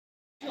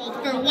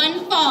for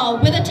one fall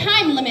with a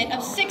time limit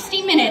of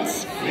 60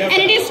 minutes, and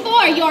it is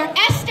for your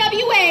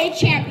SWA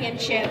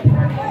championship.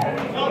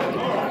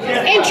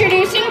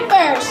 Introducing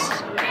first,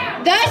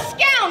 the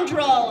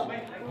scoundrel,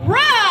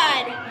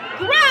 Rod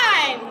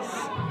Grimes.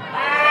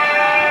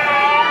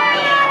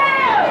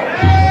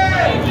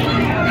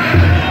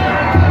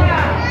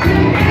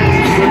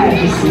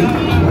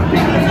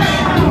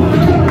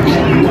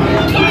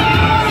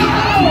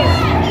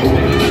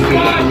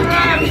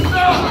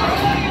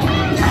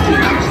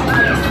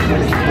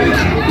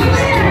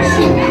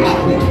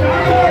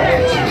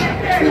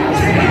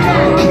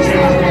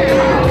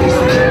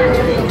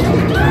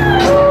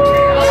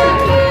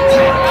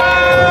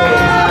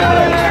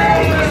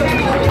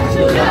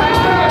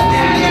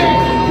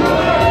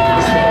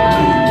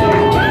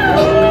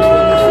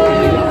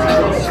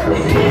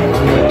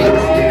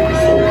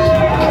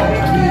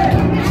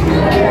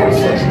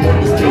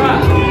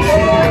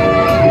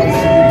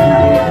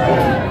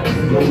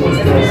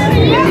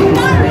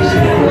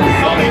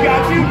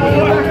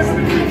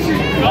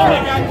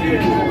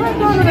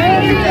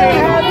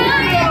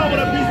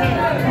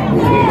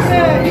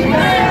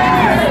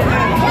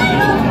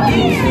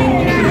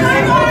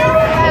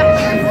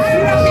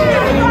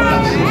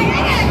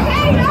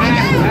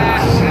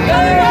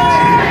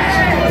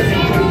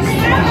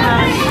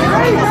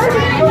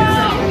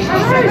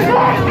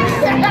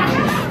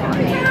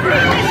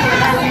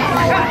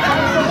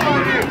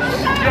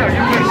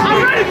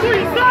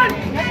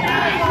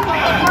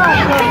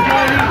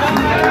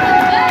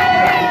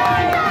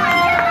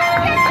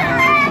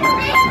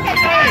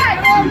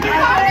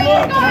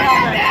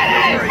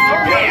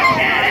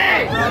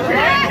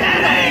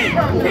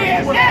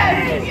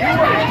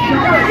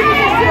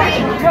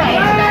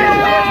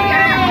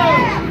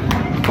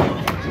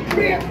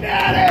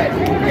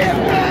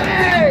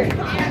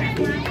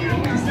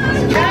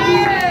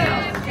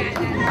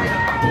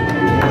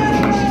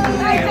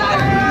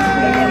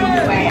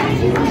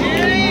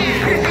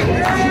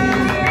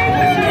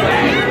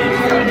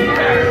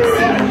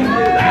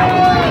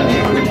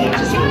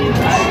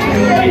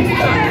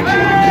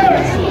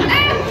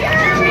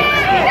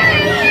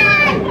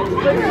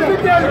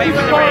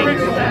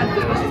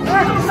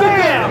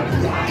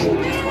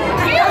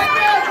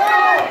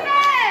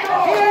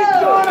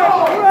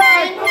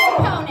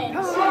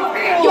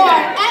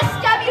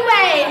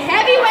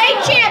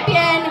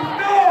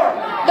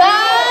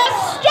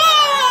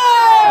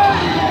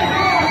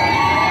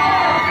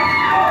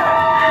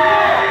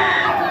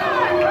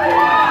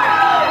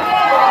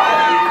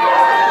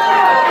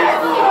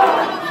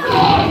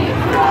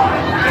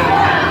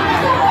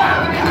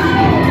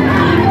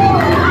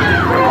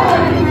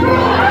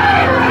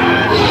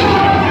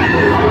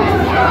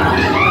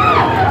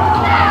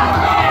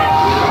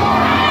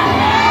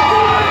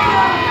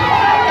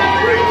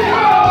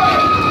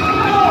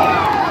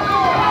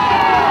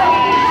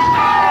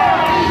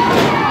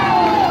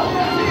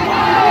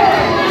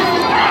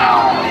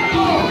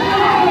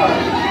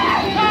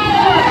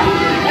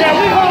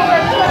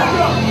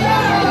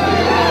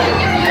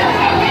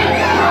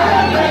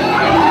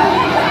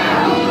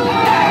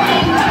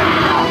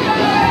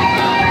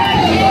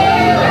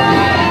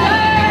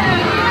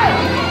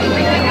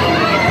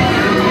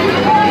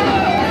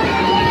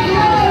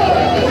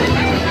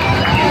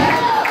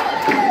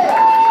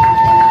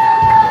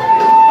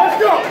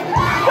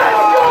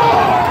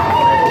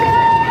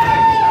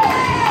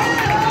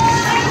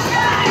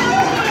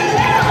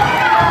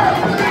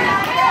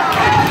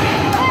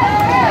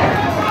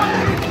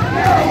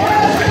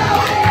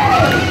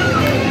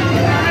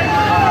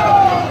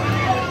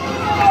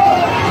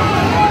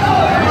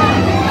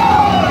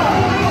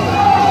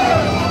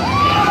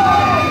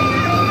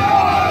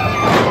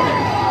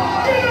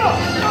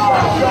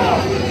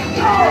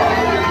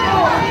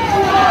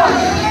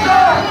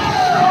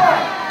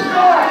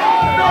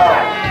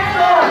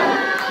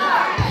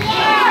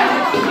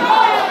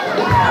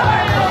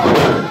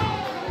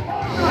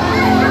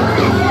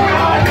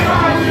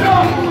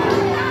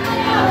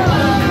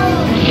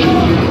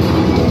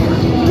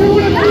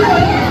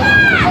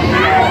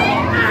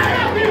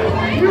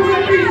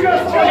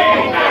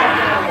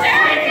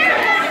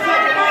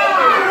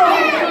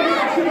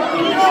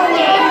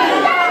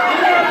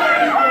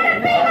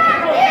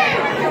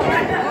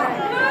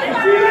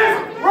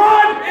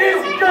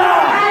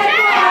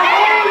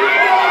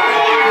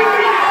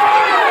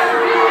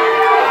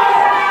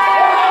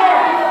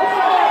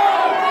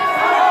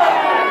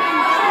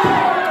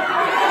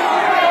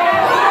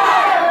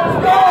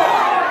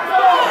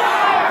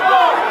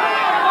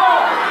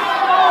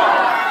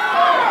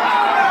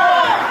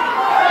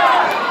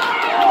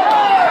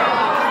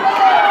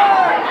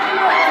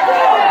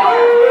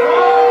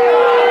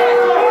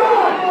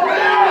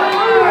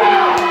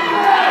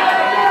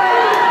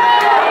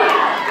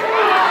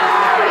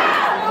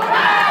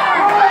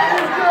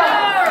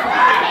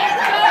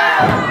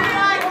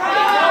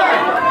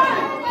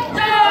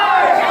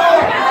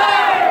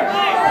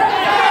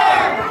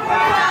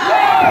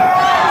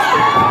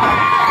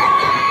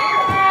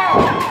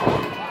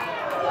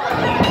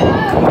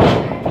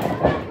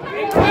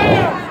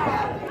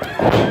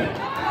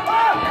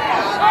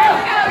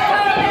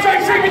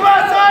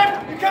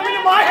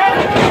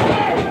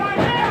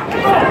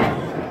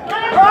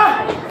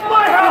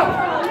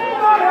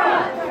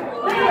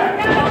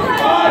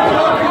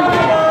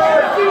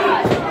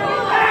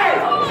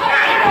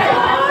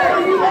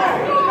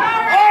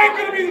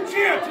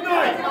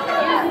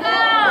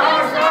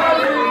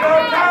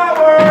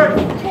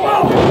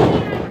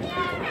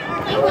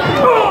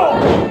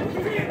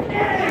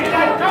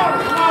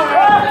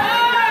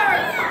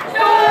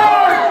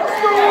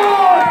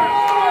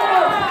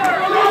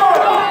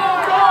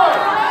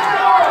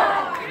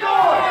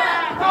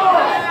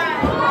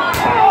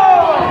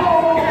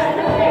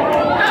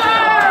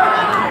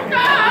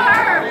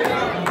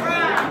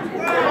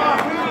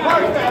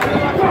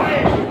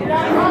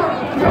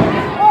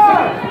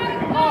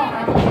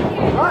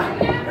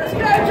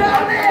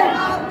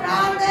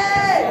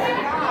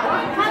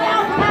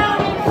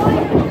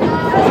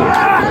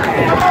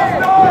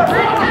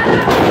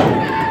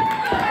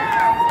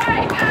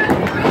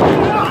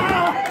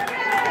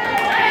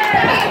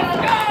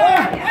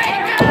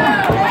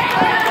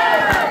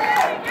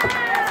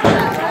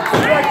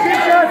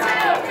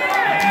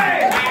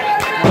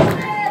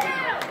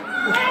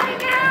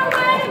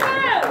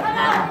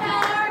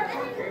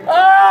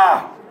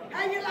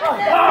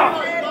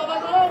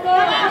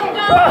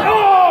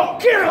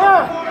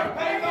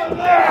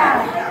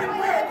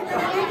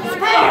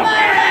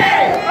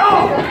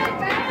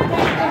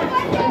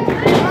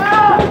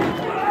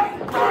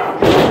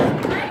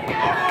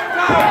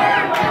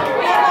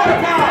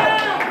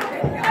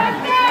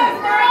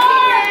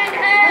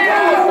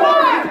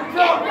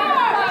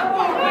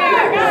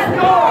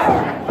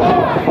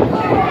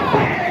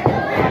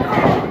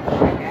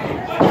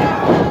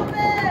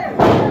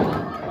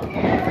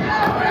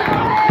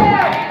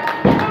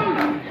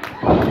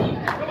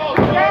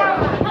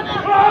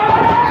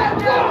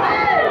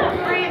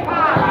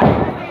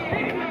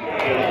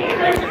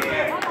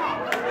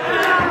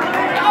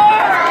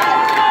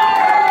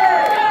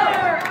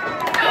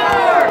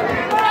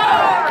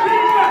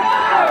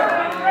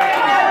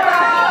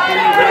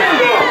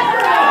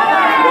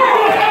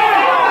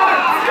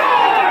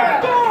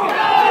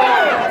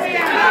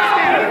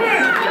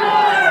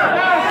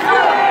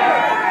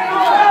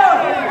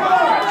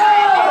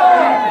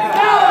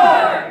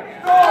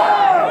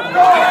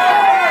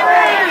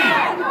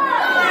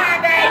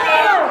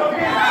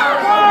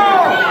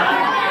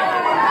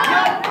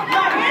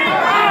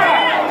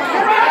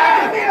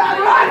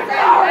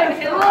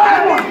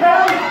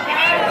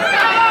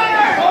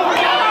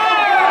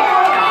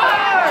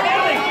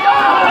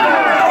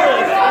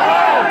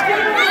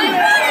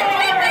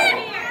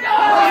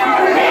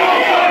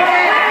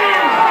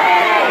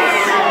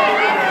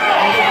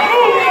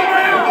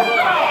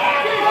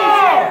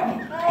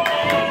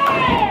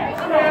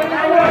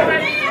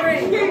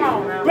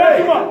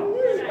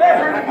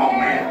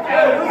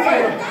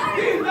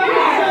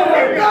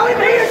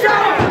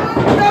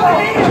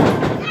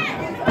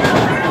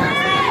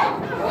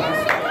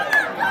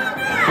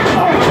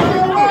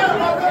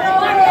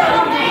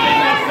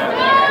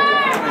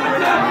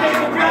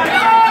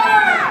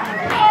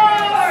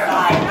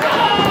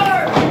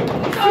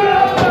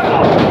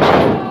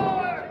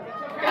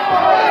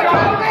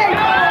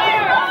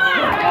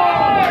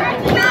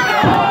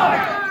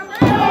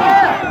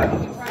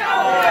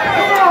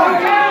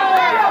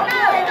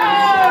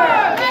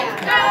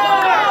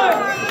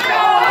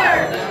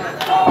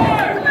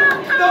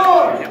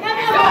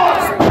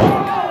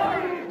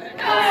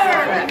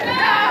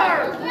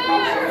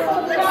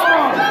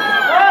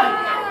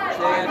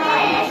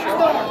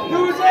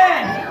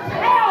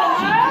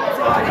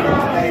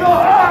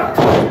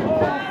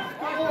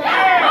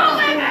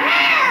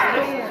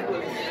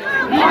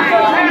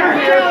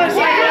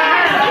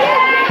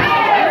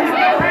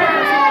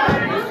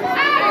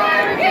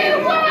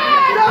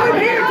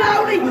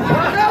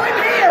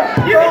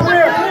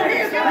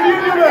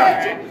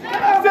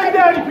 Sit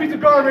down, you piece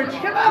of garbage.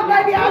 Come on,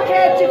 baby, I'll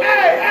catch you.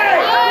 Hey,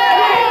 hey!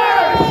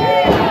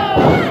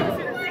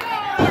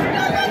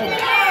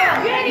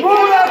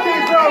 Move that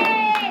thing from.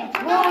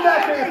 Move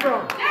that thing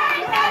from.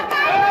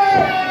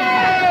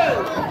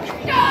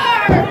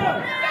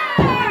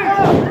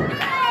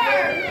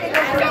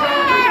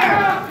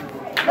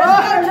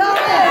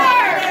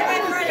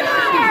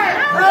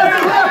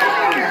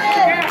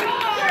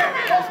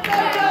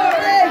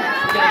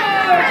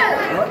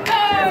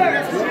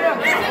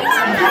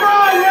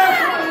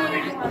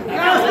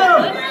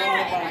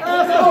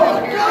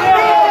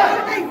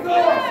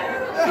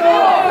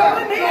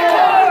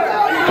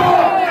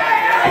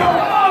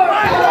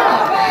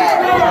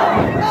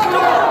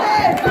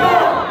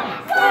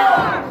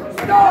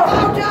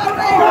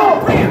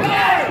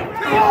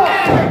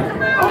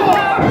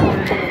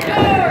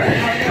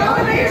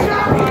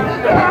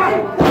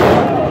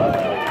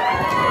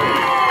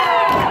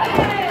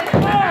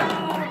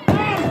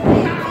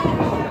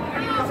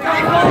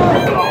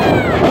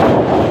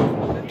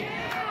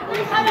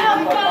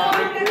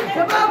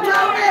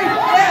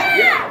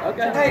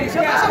 Hey, he's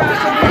got Scotch.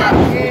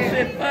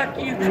 Fuck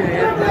you,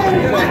 Chad.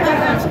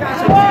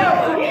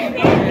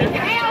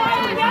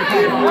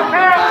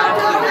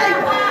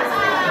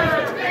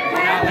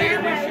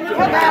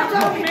 Come out,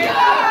 Tony.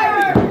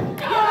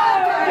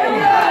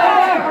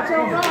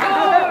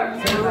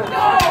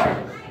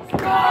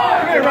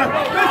 Hey, Ron,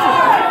 listen.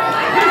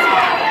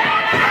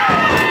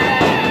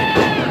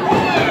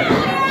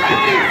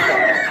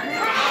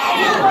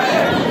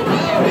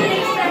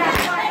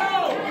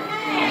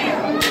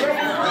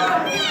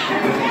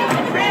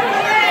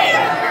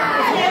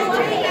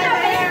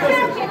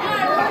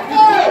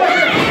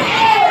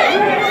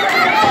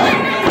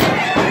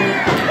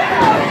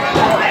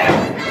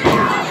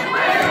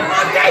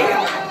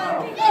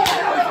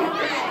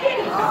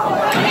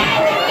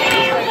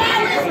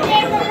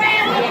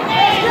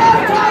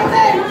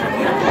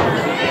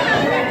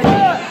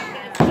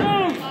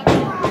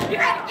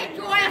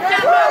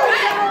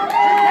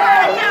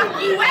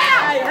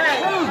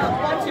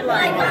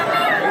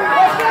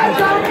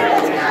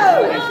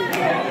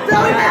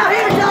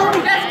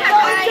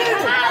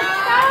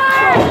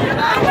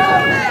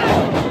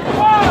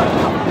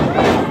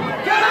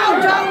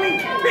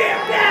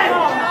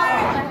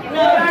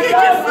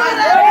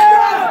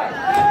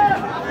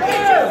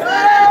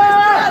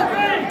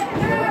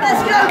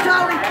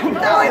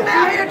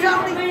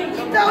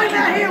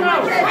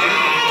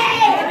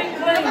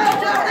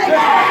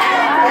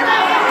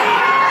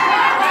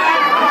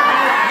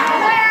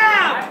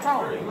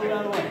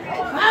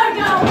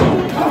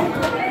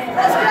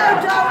 Let's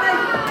go,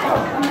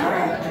 Tony!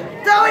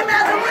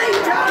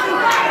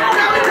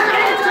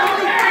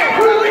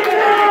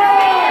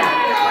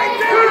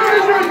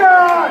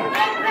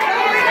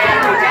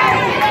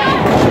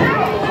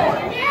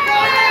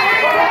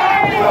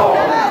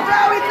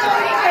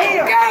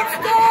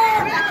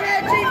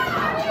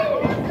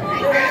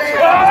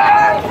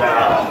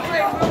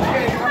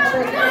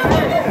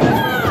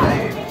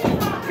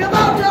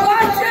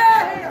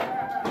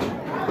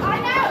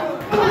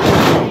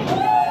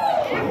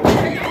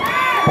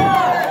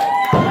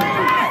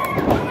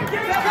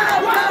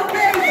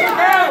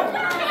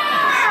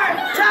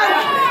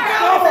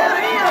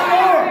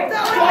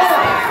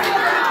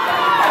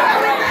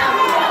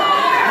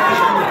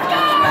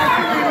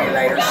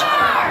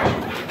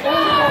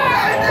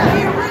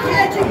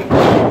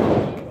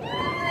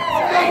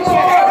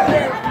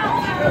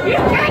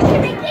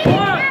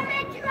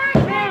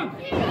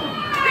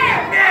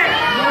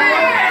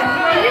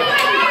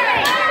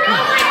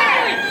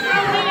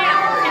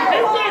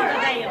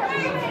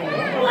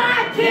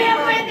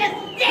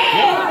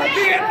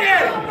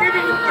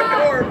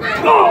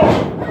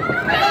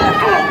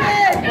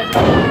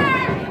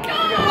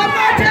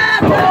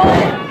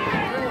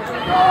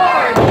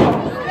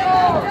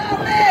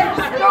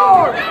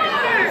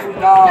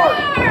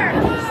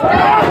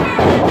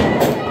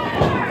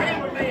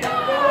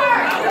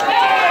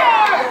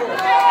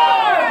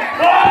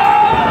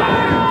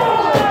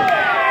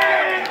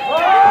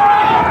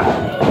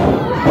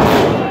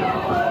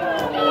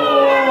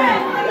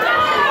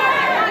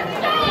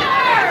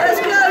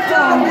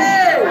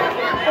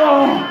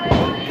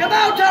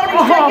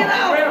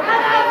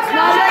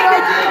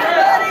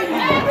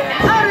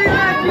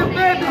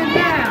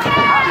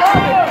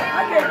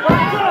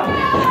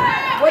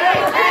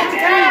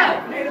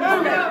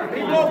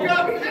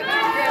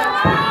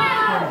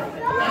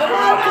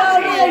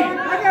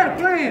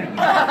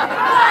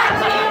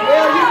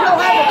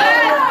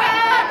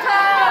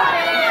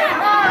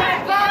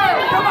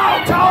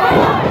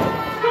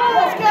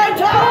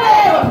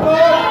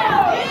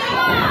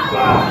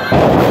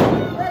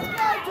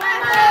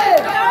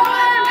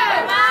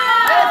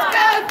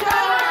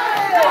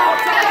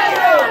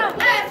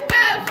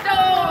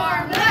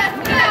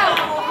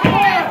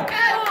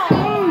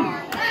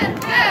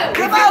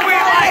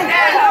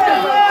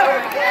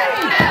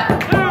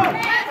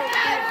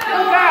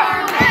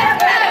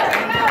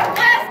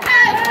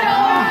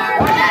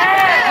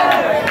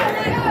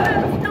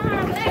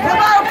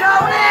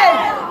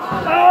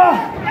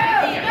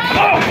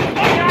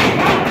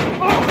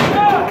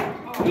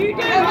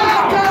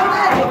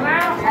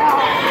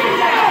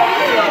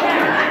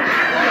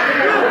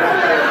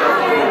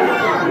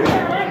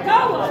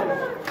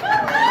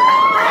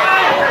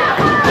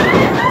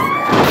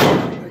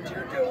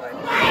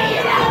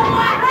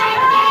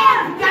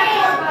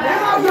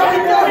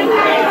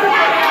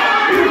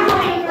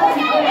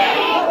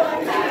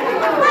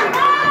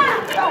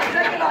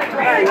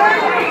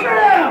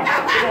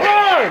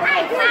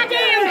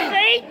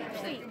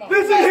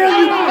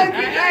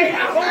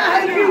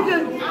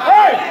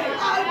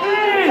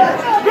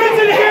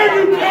 Listen here,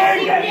 you pig!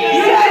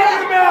 You shut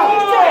your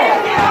mouth!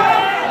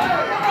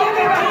 Get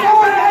him,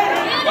 Tony!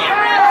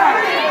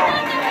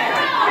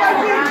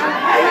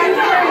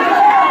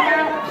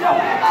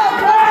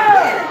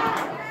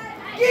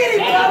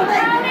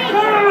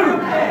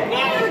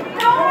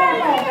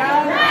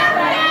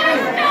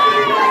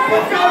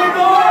 Let's go,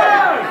 boys!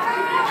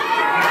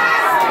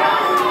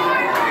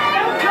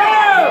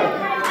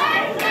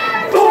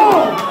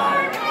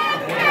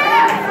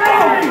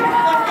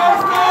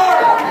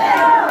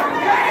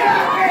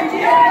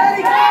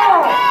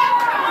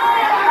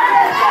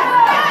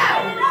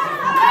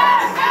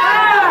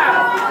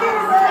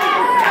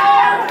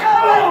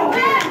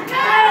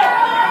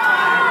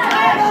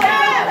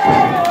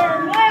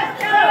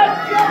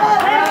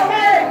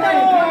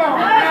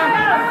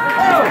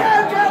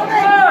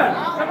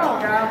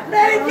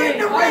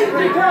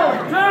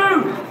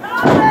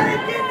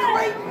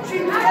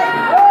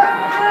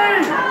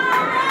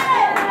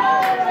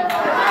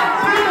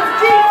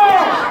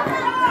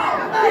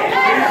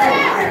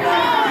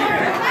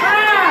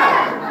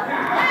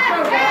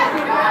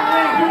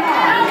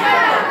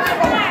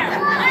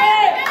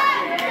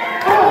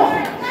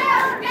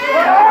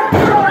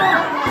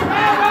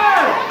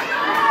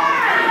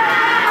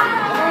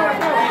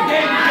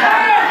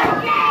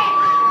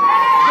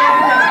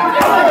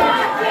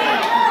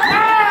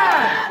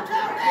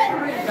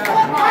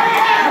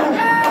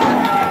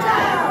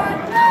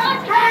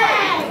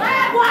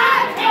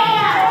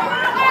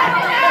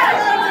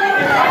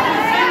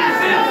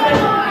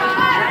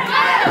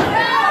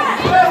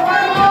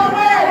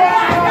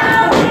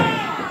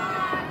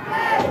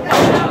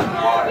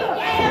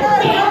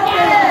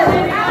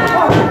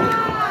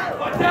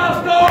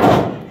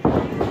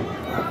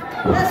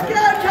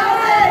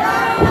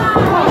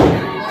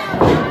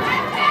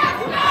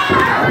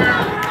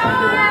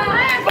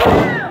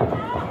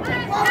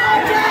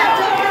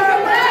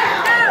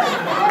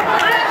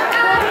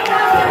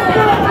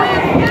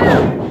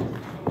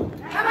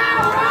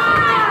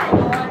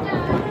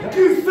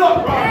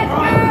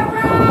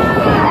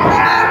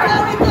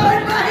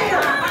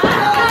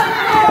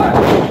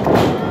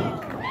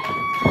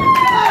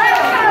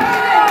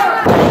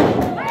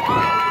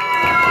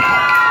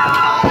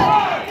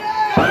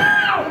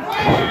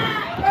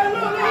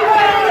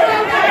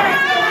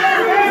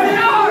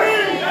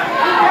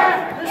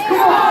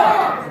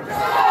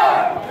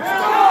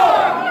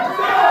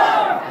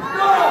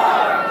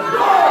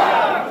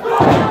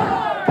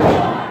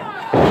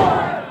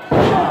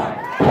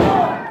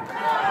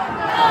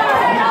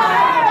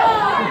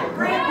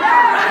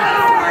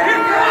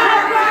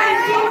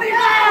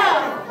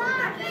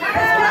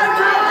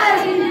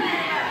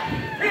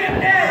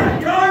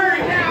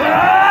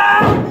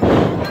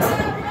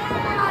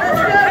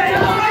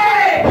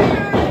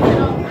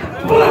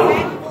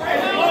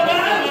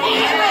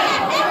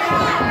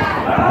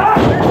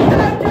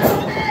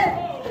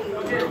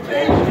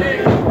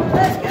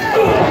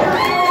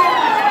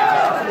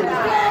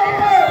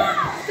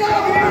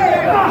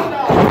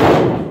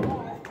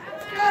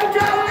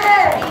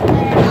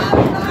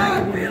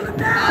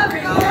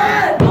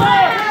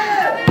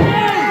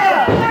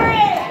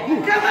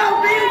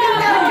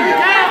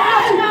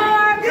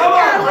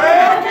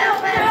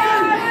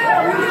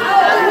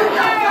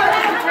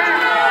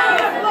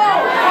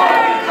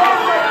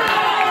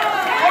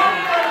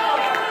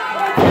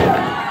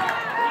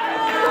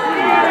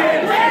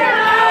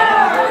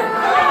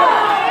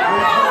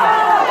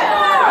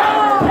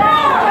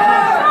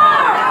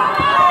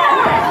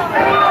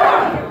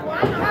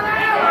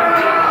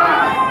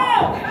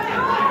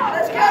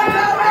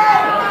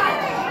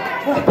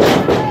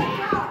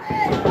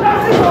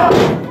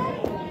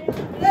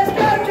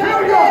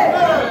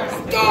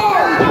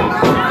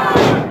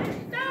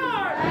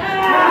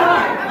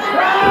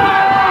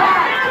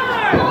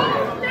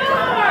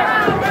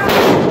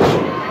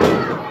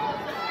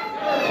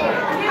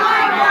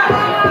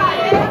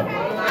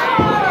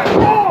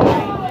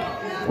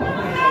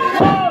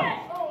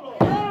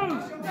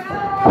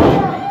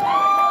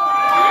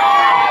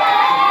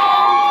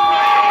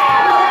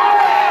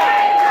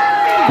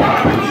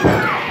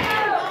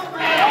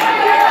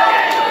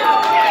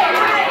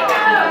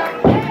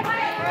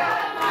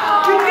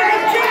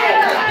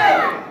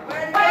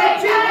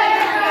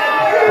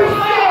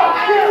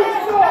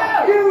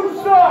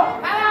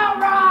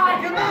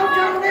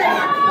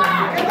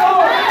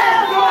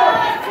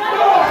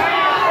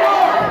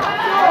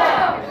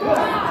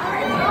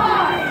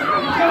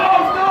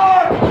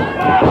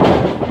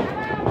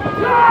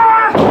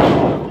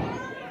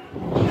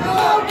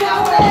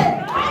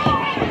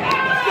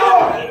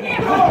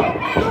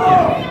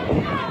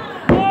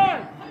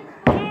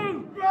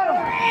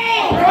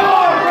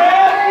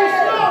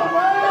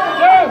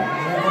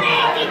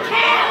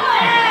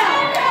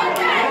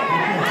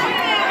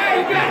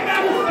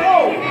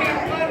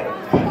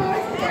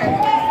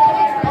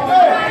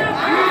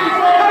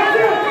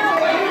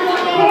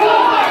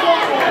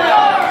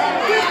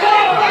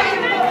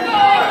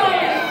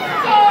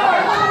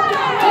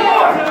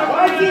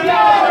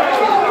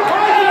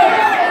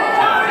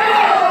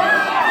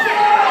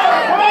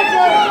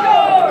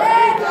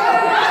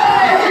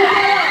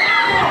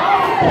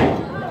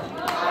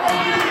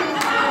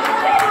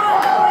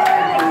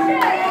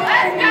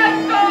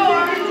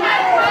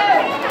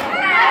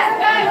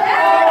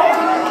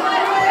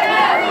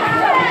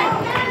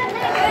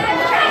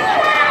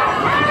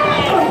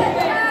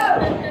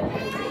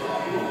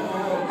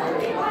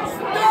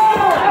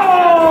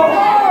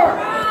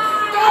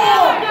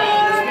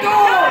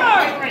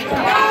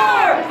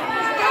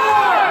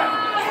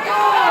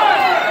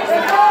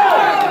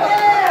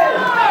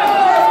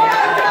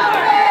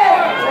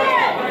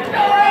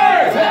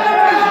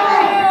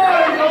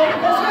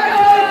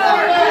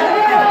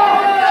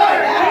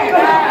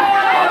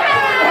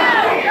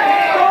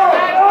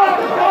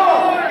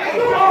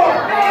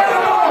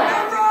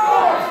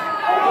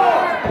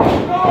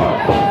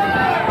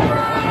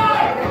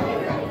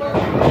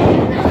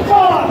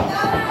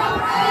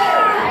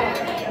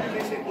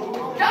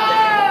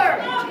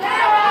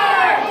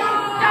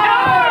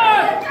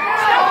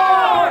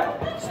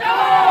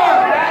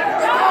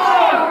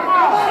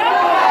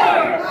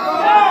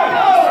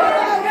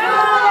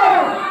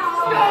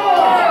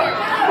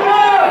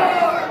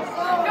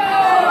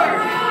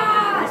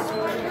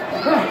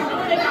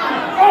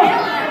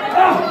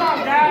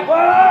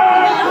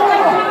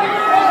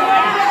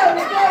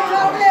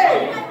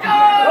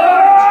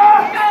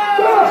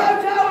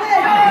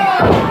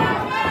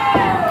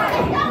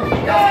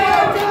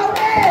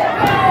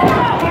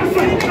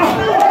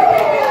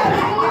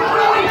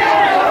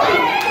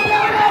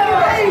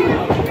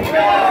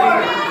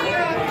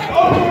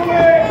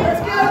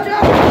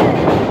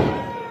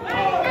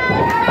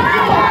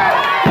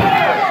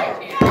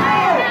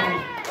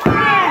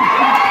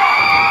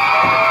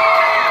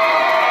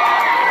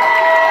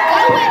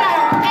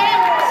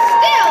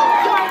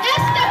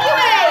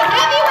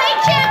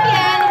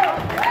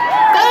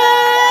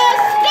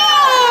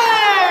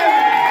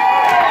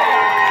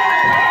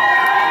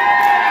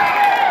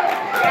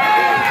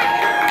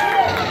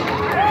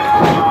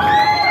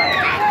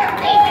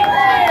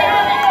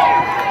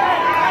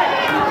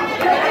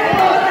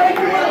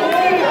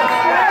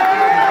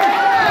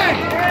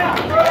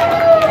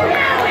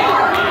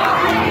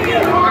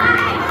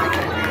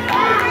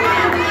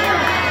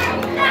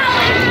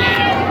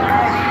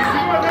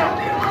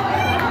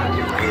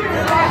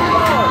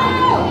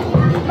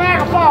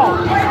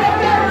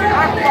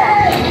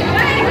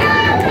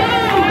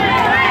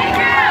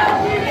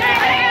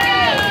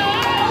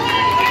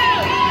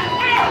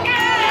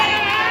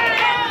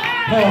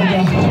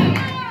 And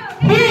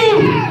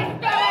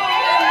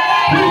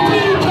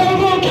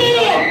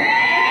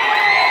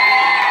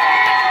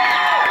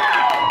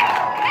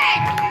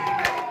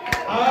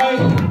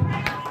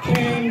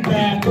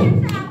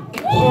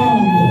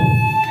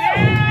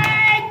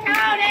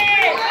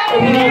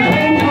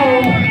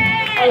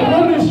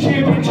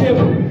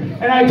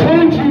I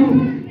told you,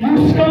 you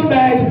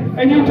scumbag,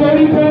 and you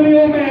dirty, crummy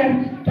old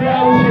man, that I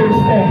was here to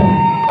stay.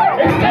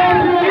 It's time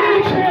for a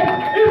new champ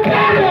in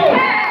battle!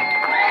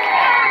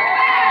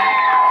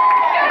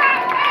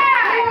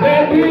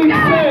 That being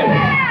said,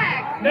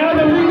 now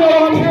that we know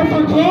I'm here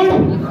for good,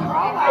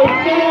 if we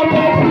go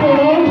back to the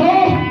long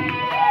haul,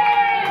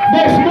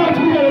 next month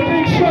we got a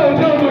big show,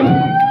 don't we?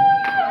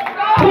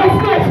 What's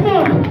next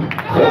month?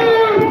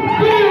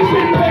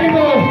 Finishing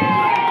payroll!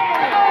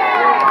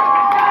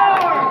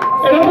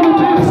 And I'm going to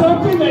do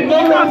something that no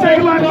one's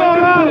ever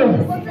done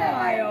before.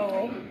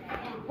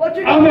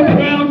 I'm a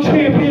crown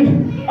champion.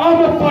 I'm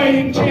a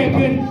fighting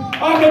champion.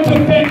 I'm a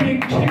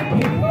defending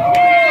champion.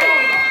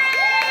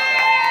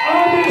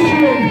 I'm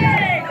issuing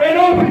an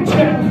open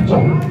challenge.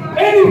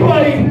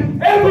 Anybody,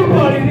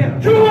 everybody,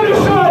 you want a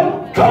shot?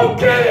 Come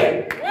get it!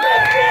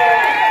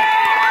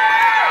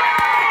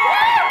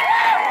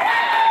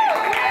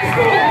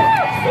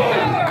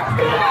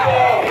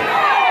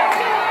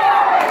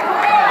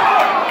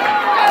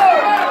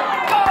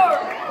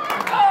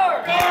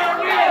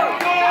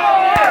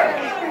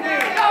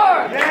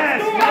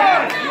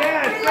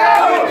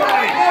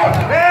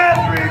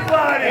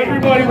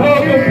 Everybody,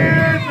 welcome to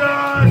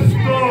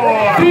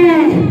the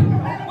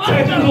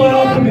Technical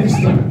Alchemist.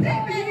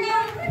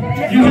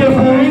 You here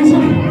for a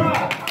reason?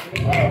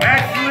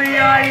 Actually,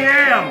 I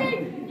am.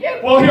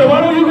 Well, here,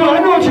 why don't you go? I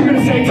know what you're going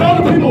to say.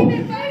 Tell the people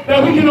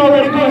that we can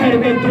already go ahead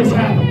and make this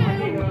happen.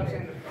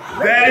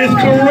 That is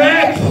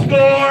correct,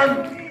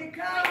 Storm.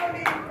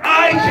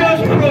 I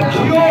just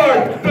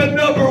procured the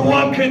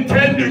 #1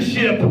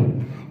 contendership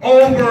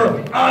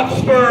over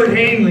Oxford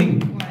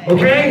Hanley.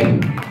 Okay?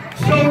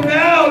 So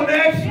now,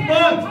 next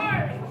month,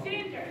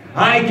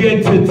 I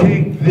get to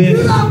take this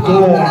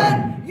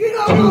Storm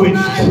to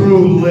its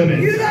true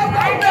limits.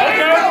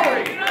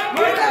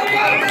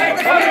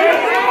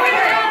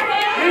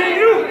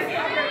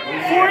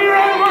 For your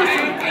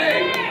anniversary.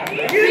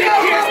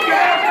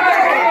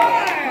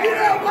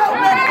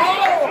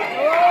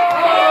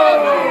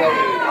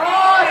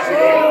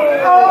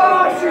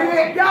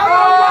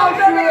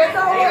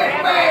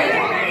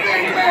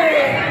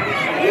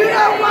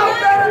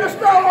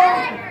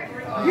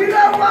 You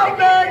don't want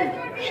none.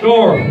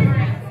 Sure.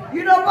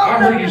 You don't want I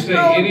none. heard you say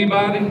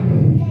anybody.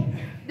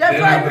 That's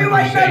Then right. I You heard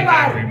ain't you say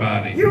nobody.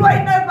 everybody. You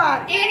ain't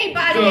nobody.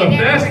 Anybody So and if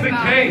that's the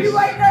everybody. case, You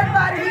ain't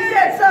nobody. He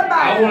said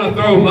somebody. I want to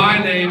throw my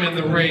name in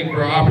the ring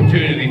for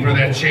opportunity for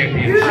that You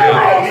championship. don't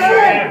want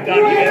none. You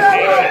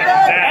don't want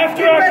none.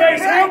 After I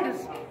face him,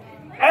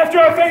 after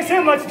I face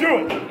him, let's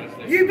do it.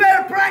 You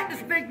better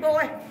practice, big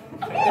boy.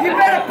 You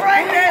better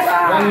practice.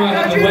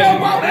 Because you Wait,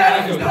 don't want wait,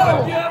 none. wait, You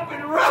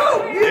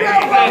He don't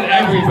said want none.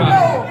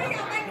 everybody.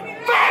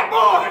 Fat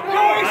boy,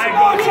 going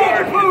small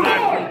chicken food.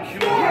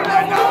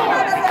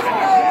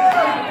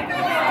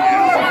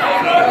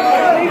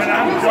 When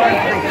I'm done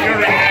procuring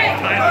that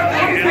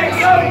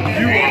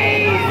you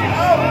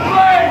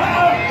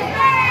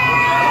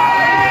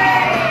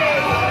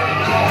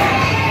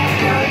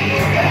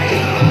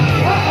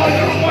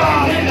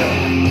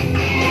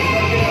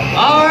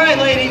All right,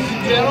 ladies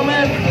and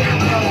gentlemen,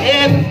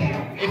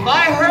 if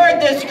I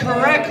heard this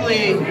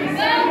correctly,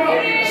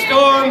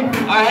 Storm,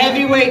 our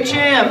heavyweight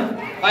champ,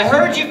 I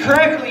heard you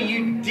correctly.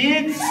 You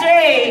did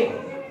say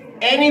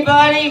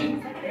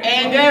anybody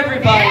and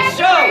everybody.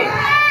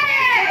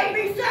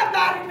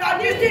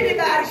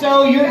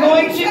 So you're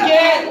going to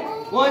get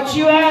what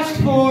you asked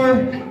for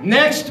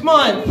next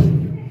month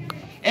in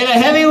a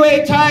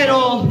heavyweight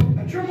title.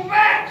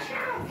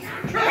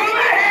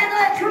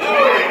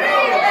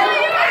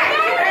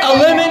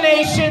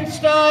 Elimination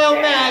style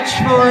match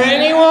for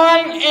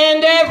anyone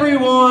and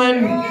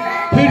everyone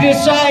who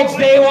decides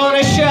they want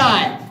a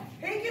shot.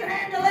 He can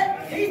handle it.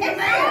 He's the man.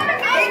 He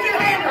can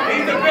handle it.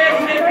 He's the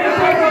best.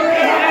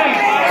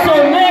 So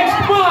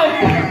next month,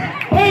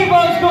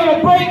 Pavo's going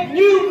to break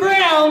new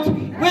ground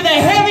with a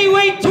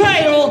heavyweight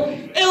title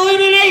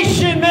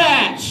elimination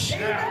match.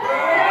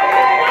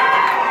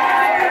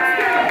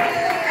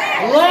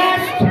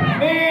 Last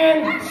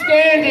man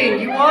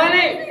standing. You want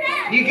it?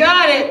 You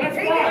got it.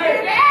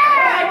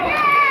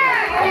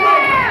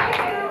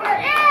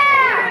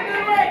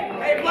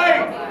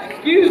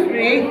 Excuse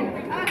me.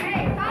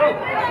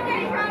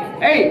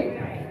 Hey,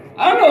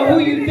 I don't know who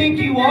you think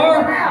you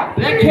are,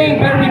 but that cane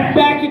better be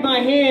back in my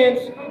hands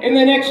in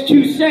the next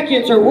 2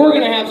 seconds or we're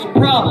going to have some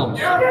problems.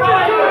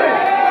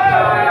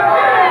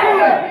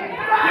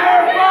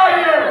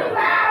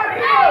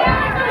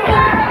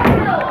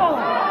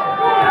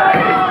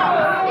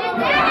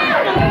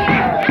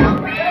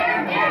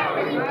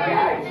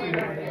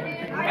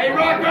 Hey,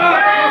 rock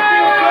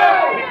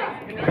up!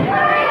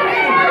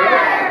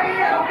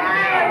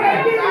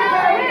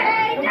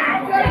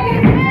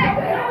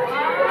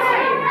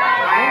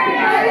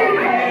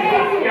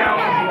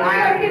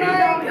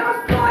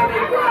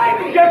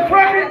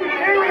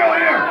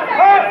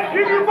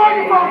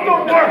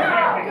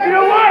 Storm, you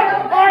know what?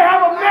 I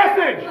have a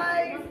message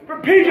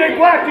from PJ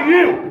Black to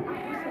you.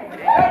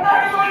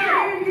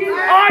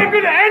 I'm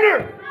going to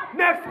enter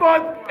next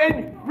month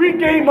and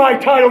regain my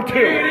title too.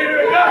 We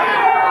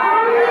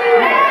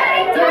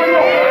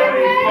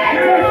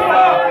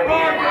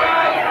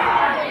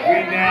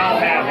now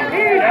have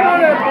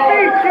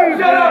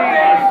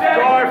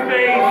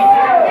Scarface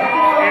and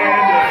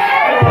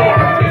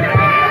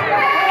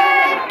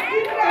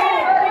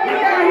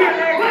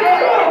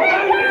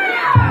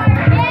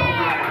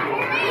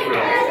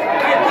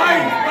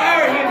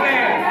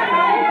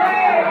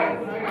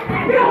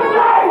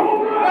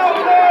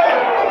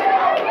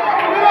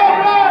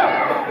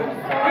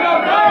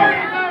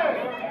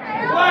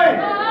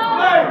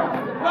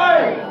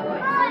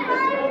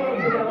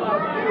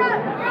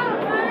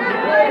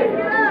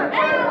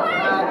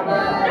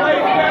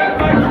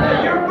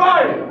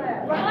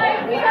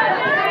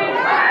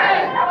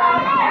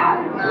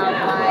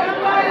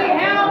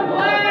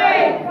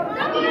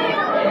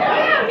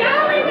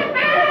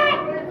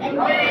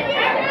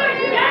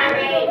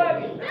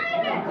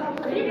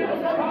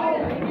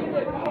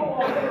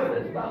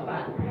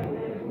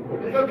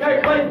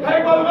Okay, please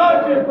take on the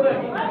motion.